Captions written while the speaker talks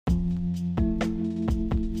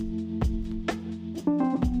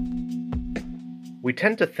We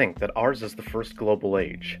tend to think that ours is the first global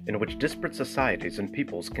age, in which disparate societies and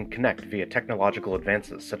peoples can connect via technological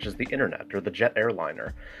advances such as the internet or the jet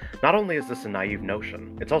airliner. Not only is this a naive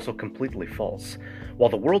notion, it's also completely false.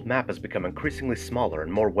 While the world map has become increasingly smaller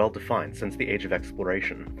and more well-defined since the age of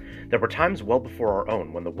exploration, there were times well before our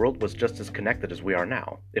own when the world was just as connected as we are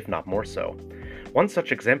now, if not more so. One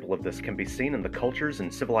such example of this can be seen in the cultures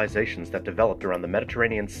and civilizations that developed around the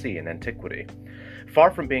Mediterranean Sea in antiquity. Far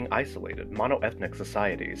from being isolated, mono-ethnic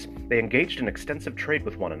societies, they engaged in extensive trade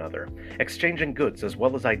with one another, exchanging goods as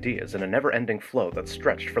well as ideas in a never-ending flow that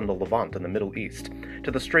stretched from the Levant in the Middle East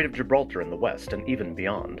to the Strait of Gibraltar in the West and even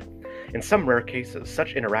beyond. In some rare cases,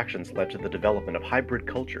 such interactions led to the development of hybrid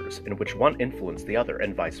cultures in which one influenced the other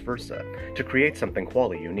and vice versa, to create something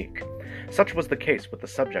quality unique. Such was the case with the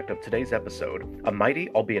subject of today's episode, a mighty,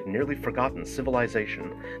 albeit nearly forgotten,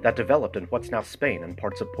 civilization that developed in what's now Spain and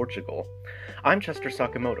parts of Portugal. I'm Chester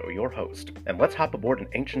Sakamoto, your host, and let's hop aboard an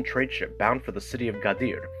ancient trade ship bound for the city of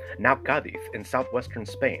Gadir, now Cádiz, in southwestern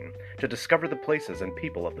Spain, to discover the places and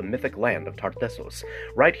people of the mythic land of Tartessos,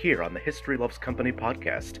 right here on the History Loves Company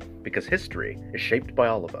podcast, because history is shaped by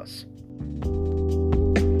all of us.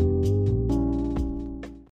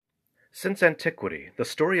 Since antiquity, the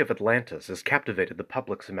story of Atlantis has captivated the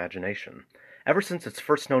public's imagination. Ever since its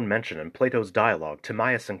first known mention in Plato's dialogue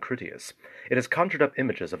Timaeus and Critias, it has conjured up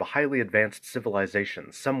images of a highly advanced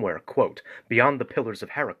civilization somewhere, quote, beyond the pillars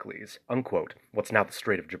of Heracles, unquote, what's now the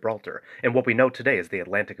Strait of Gibraltar, and what we know today as the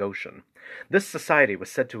Atlantic Ocean. This society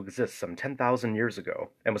was said to exist some 10,000 years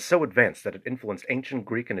ago, and was so advanced that it influenced ancient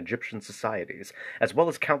Greek and Egyptian societies, as well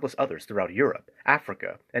as countless others throughout Europe,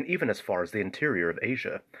 Africa, and even as far as the interior of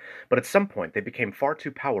Asia. But at some point they became far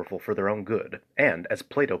too powerful for their own good, and, as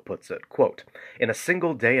Plato puts it, quote, in a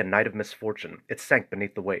single day and night of misfortune, it sank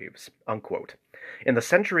beneath the waves, unquote. In the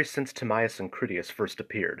centuries since Timaeus and Critias first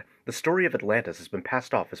appeared, the story of Atlantis has been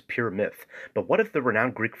passed off as pure myth, but what if the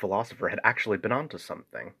renowned Greek philosopher had actually been onto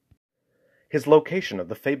something? His location of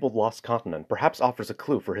the fabled lost continent perhaps offers a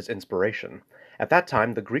clue for his inspiration. At that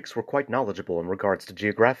time, the Greeks were quite knowledgeable in regards to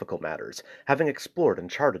geographical matters, having explored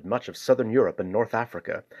and charted much of southern Europe and North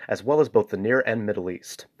Africa, as well as both the Near and Middle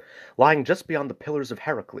East. Lying just beyond the Pillars of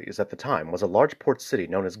Heracles at the time was a large port city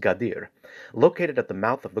known as Gadir. Located at the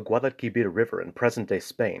mouth of the Guadalquivir River in present-day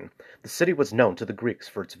Spain, the city was known to the Greeks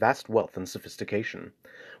for its vast wealth and sophistication.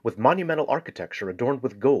 With monumental architecture adorned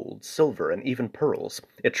with gold, silver, and even pearls,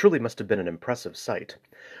 it truly must have been an impressive sight.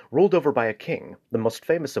 Ruled over by a king, the most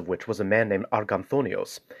famous of which was a man named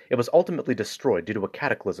Arganthonios, it was ultimately destroyed due to a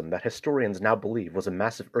cataclysm that historians now believe was a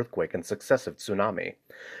massive earthquake and successive tsunami.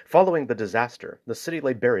 Following the disaster, the city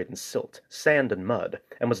lay buried in silt, sand, and mud,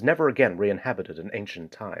 and was never again re-inhabited in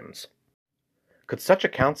ancient times. Could such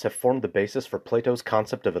accounts have formed the basis for Plato's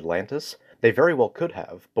concept of Atlantis? They very well could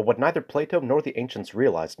have, but what neither Plato nor the ancients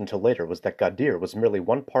realized until later was that Gadir was merely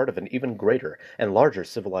one part of an even greater and larger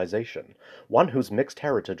civilization, one whose mixed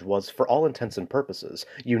heritage was, for all intents and purposes,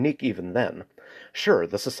 unique even then. Sure,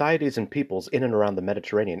 the societies and peoples in and around the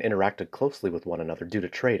Mediterranean interacted closely with one another due to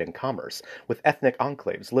trade and commerce, with ethnic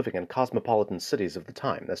enclaves living in cosmopolitan cities of the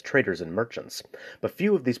time as traders and merchants, but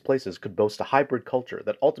few of these places could boast a hybrid culture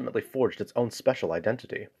that ultimately forged its own special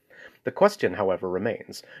identity. The question, however,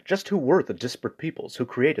 remains, just who were the disparate peoples who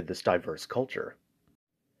created this diverse culture?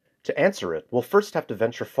 To answer it, we'll first have to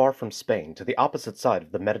venture far from Spain to the opposite side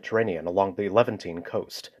of the Mediterranean along the Levantine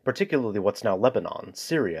coast, particularly what's now Lebanon,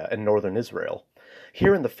 Syria, and northern Israel.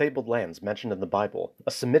 Here in the fabled lands mentioned in the Bible,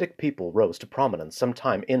 a Semitic people rose to prominence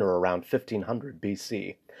sometime in or around 1500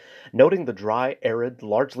 BC. Noting the dry, arid,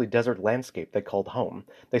 largely desert landscape they called home,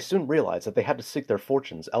 they soon realized that they had to seek their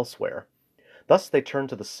fortunes elsewhere. Thus they turned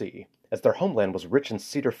to the sea. As their homeland was rich in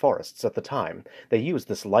cedar forests at the time, they used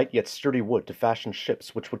this light yet sturdy wood to fashion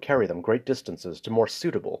ships which would carry them great distances to more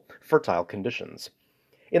suitable, fertile conditions.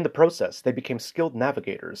 In the process, they became skilled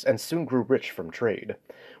navigators and soon grew rich from trade.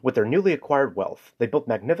 With their newly acquired wealth, they built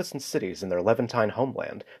magnificent cities in their Levantine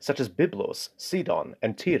homeland, such as Byblos, Sidon,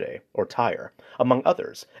 and Tyre, or Tyre, among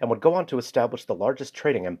others, and would go on to establish the largest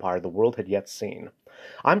trading empire the world had yet seen.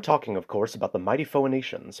 I'm talking, of course, about the mighty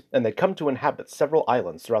Phoenicians, and they'd come to inhabit several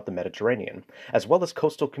islands throughout the Mediterranean, as well as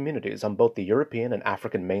coastal communities on both the European and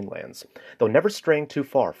African mainlands, though never straying too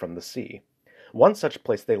far from the sea. One such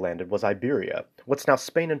place they landed was Iberia, what's now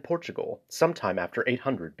Spain and Portugal, sometime after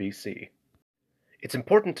 800 BC. It's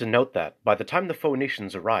important to note that, by the time the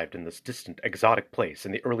Phoenicians arrived in this distant, exotic place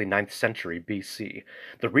in the early 9th century BC,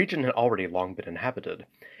 the region had already long been inhabited.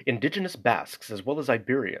 Indigenous Basques, as well as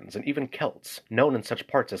Iberians and even Celts, known in such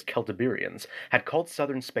parts as Celtiberians, had called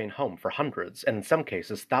southern Spain home for hundreds, and in some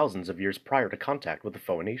cases thousands of years prior to contact with the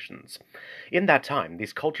Phoenicians. In that time,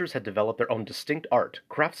 these cultures had developed their own distinct art,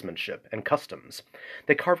 craftsmanship, and customs.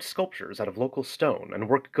 They carved sculptures out of local stone and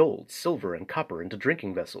worked gold, silver, and copper into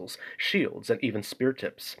drinking vessels, shields, and even spear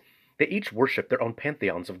tips. They each worshipped their own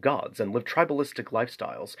pantheons of gods and lived tribalistic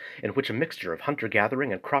lifestyles in which a mixture of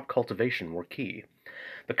hunter-gathering and crop cultivation were key.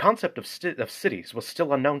 The concept of cities was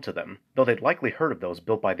still unknown to them, though they'd likely heard of those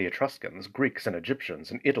built by the Etruscans, Greeks, and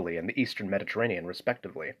Egyptians in Italy and the eastern Mediterranean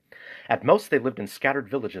respectively. At most they lived in scattered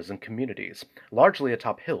villages and communities, largely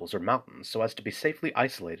atop hills or mountains so as to be safely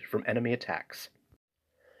isolated from enemy attacks.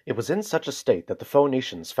 It was in such a state that the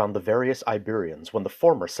Phoenicians found the various Iberians when the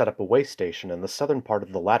former set up a way station in the southern part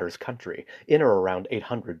of the latter's country, in or around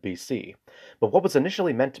 800 BC. But what was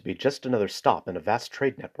initially meant to be just another stop in a vast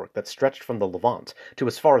trade network that stretched from the Levant to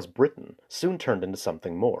as far as Britain soon turned into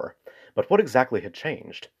something more. But what exactly had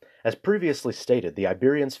changed? As previously stated, the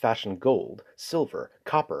Iberians fashioned gold, silver,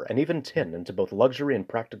 copper, and even tin into both luxury and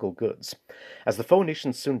practical goods. As the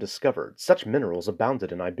Phoenicians soon discovered, such minerals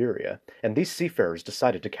abounded in Iberia, and these seafarers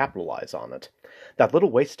decided to capitalize on it. That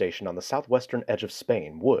little way station on the southwestern edge of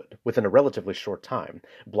Spain would, within a relatively short time,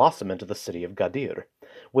 blossom into the city of Gadir.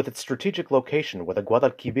 With its strategic location where the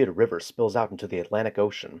Guadalquivir River spills out into the Atlantic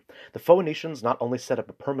Ocean, the Phoenicians not only set up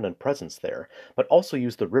a permanent presence there, but also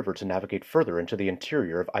used the river to navigate further into the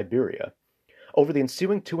interior of Iberia. Over the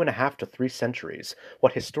ensuing 2.5 to 3 centuries,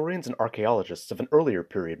 what historians and archaeologists of an earlier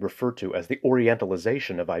period refer to as the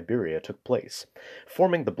Orientalization of Iberia took place,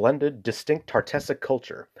 forming the blended, distinct Tartessic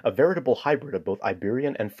culture, a veritable hybrid of both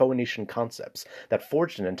Iberian and Phoenician concepts that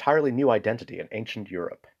forged an entirely new identity in ancient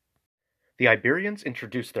Europe. The Iberians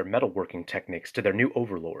introduced their metalworking techniques to their new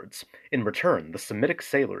overlords. In return, the Semitic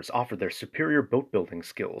sailors offered their superior boat-building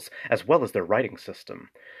skills, as well as their writing system.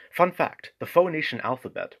 Fun fact, the Phoenician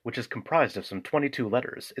alphabet, which is comprised of some 22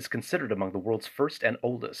 letters, is considered among the world's first and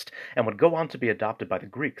oldest, and would go on to be adopted by the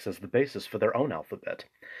Greeks as the basis for their own alphabet.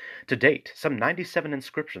 To date, some 97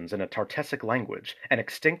 inscriptions in a Tartessic language, an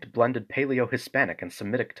extinct blended Paleo-Hispanic and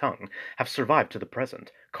Semitic tongue, have survived to the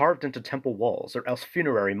present, carved into temple walls or else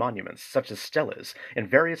funerary monuments such as steles in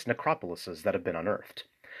various necropolises that have been unearthed.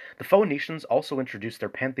 The Phoenicians also introduced their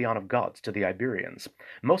pantheon of gods to the Iberians,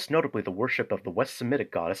 most notably the worship of the West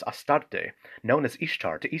Semitic goddess Astarte, known as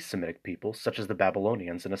Ishtar to East Semitic peoples such as the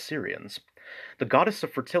Babylonians and Assyrians. The goddess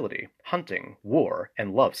of fertility, hunting, war,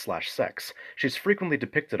 and love/sex, she's frequently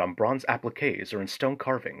depicted on bronze appliques or in stone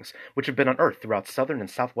carvings, which have been unearthed throughout southern and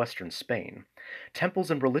southwestern Spain.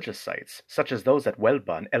 Temples and religious sites, such as those at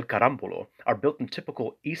Huelva and El Carambulo, are built in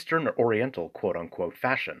typical Eastern or Oriental quote-unquote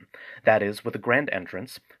fashion, that is, with a grand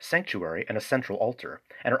entrance, sanctuary, and a central altar,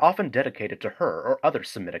 and are often dedicated to her or other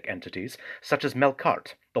Semitic entities, such as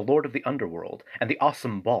Melkart, the lord of the underworld, and the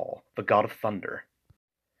awesome Baal, the god of thunder.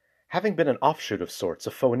 Having been an offshoot of sorts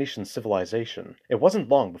of Phoenician civilization, it wasn't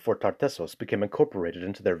long before Tartessos became incorporated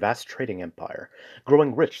into their vast trading empire,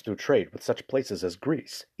 growing rich through trade with such places as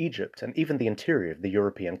Greece, Egypt, and even the interior of the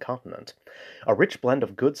European continent. A rich blend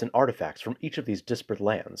of goods and artifacts from each of these disparate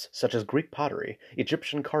lands, such as Greek pottery,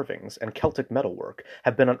 Egyptian carvings, and Celtic metalwork,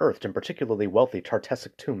 have been unearthed in particularly wealthy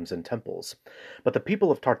Tartessic tombs and temples. But the people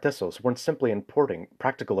of Tartessos weren't simply importing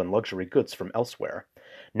practical and luxury goods from elsewhere.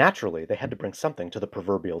 Naturally, they had to bring something to the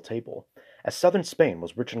proverbial table. As southern Spain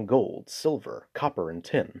was rich in gold, silver, copper, and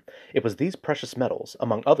tin, it was these precious metals,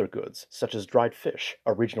 among other goods, such as dried fish,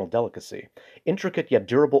 a regional delicacy, intricate yet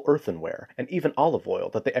durable earthenware, and even olive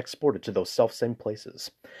oil that they exported to those selfsame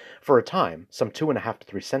places. For a time, some 2.5 to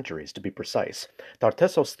 3 centuries to be precise,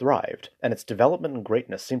 Tartessos thrived, and its development and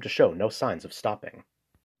greatness seemed to show no signs of stopping.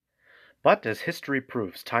 But, as history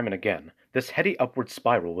proves time and again, this heady upward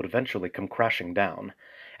spiral would eventually come crashing down.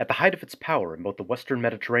 At the height of its power in both the western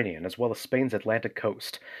Mediterranean as well as Spain's Atlantic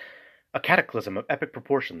coast, a cataclysm of epic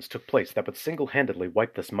proportions took place that would single-handedly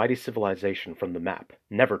wipe this mighty civilization from the map,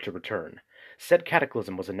 never to return. Said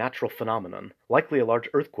cataclysm was a natural phenomenon, likely a large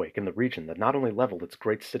earthquake in the region that not only leveled its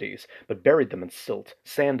great cities, but buried them in silt,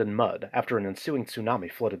 sand, and mud after an ensuing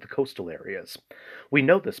tsunami flooded the coastal areas. We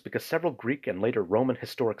know this because several Greek and later Roman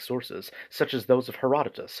historic sources, such as those of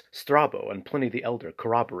Herodotus, Strabo, and Pliny the Elder,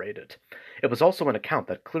 corroborate it. It was also an account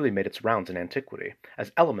that clearly made its rounds in antiquity,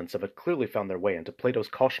 as elements of it clearly found their way into Plato's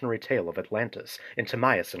cautionary tale of Atlantis in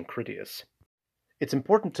Timaeus and Critias. It's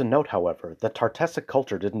important to note, however, that Tartessic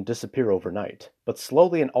culture didn't disappear overnight, but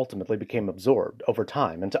slowly and ultimately became absorbed, over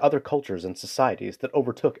time, into other cultures and societies that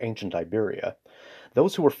overtook ancient Iberia.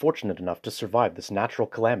 Those who were fortunate enough to survive this natural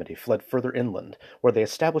calamity fled further inland, where they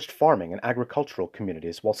established farming and agricultural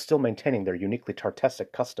communities while still maintaining their uniquely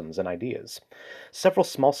Tartessic customs and ideas. Several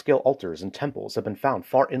small-scale altars and temples have been found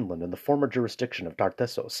far inland in the former jurisdiction of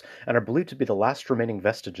Tartessos, and are believed to be the last remaining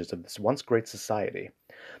vestiges of this once great society.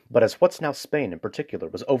 But as what's now Spain in particular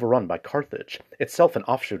was overrun by Carthage, itself an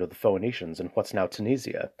offshoot of the Phoenicians in what's now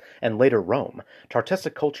Tunisia, and later Rome,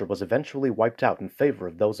 Tartessic culture was eventually wiped out in favor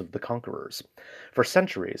of those of the conquerors. For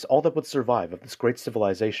centuries, all that would survive of this great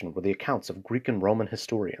civilization were the accounts of Greek and Roman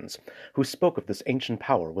historians, who spoke of this ancient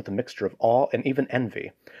power with a mixture of awe and even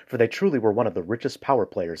envy, for they truly were one of the richest power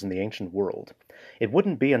players in the ancient world. It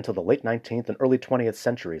wouldn't be until the late 19th and early 20th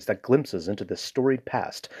centuries that glimpses into this storied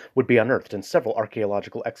past would be unearthed in several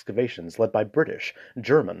archaeological excavations led by British,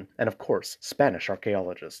 German, and of course, Spanish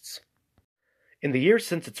archaeologists. In the years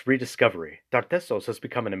since its rediscovery, Tartessos has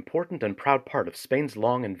become an important and proud part of Spain's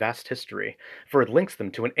long and vast history, for it links them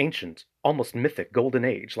to an ancient, almost mythic golden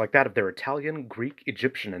age like that of their Italian, Greek,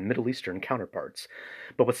 Egyptian, and Middle Eastern counterparts.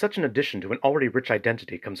 But with such an addition to an already rich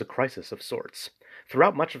identity comes a crisis of sorts.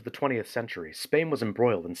 Throughout much of the 20th century, Spain was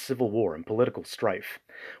embroiled in civil war and political strife.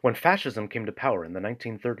 When fascism came to power in the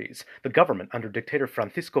 1930s, the government under dictator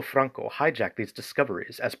Francisco Franco hijacked these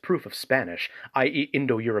discoveries as proof of Spanish, i.e.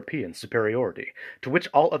 Indo-European superiority, to which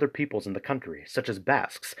all other peoples in the country, such as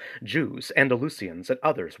Basques, Jews, Andalusians, and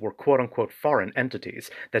others were quote-unquote foreign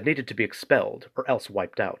entities that needed to be expelled or else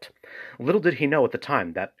wiped out. Little did he know at the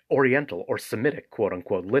time that Oriental or Semitic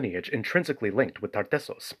quote-unquote lineage intrinsically linked with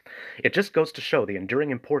Tartessos. It just goes to show the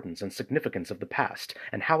enduring importance and significance of the past,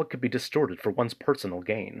 and how it could be distorted for one's personal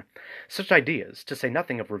gain. Such ideas, to say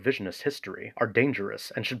nothing of revisionist history, are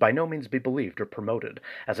dangerous and should by no means be believed or promoted,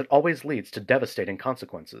 as it always leads to devastating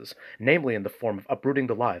consequences, namely in the form of uprooting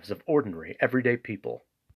the lives of ordinary, everyday people.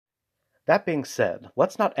 That being said,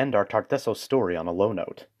 let's not end our Tartessos story on a low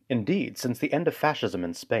note. Indeed, since the end of fascism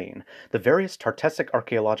in Spain, the various Tartessic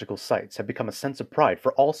archaeological sites have become a sense of pride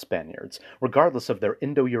for all Spaniards, regardless of their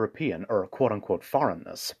Indo-European or quote-unquote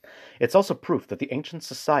foreignness. It's also proof that the ancient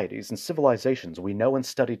societies and civilizations we know and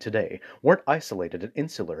study today weren't isolated and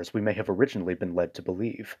insular as we may have originally been led to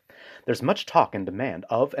believe. There's much talk and demand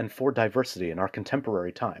of and for diversity in our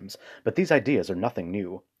contemporary times, but these ideas are nothing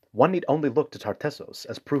new. One need only look to Tartessos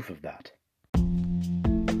as proof of that.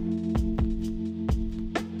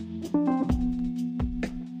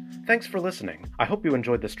 Thanks for listening. I hope you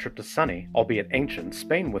enjoyed this trip to sunny, albeit ancient,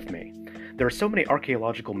 Spain with me. There are so many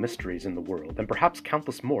archaeological mysteries in the world, and perhaps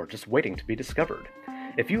countless more just waiting to be discovered.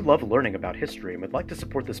 If you love learning about history and would like to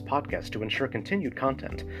support this podcast to ensure continued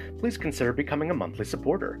content, please consider becoming a monthly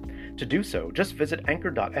supporter. To do so, just visit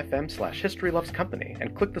anchor.fm/historylovescompany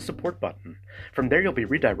and click the support button. From there you'll be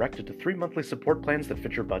redirected to 3 monthly support plans that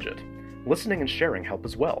fit your budget. Listening and sharing help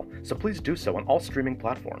as well, so please do so on all streaming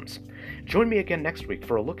platforms. Join me again next week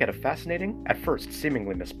for a look at a fascinating, at first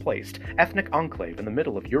seemingly misplaced, ethnic enclave in the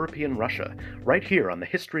middle of European Russia, right here on the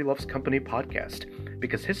History Loves Company podcast,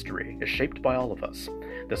 because history is shaped by all of us.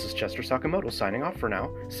 This is Chester Sakamoto signing off for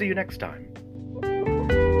now. See you next time.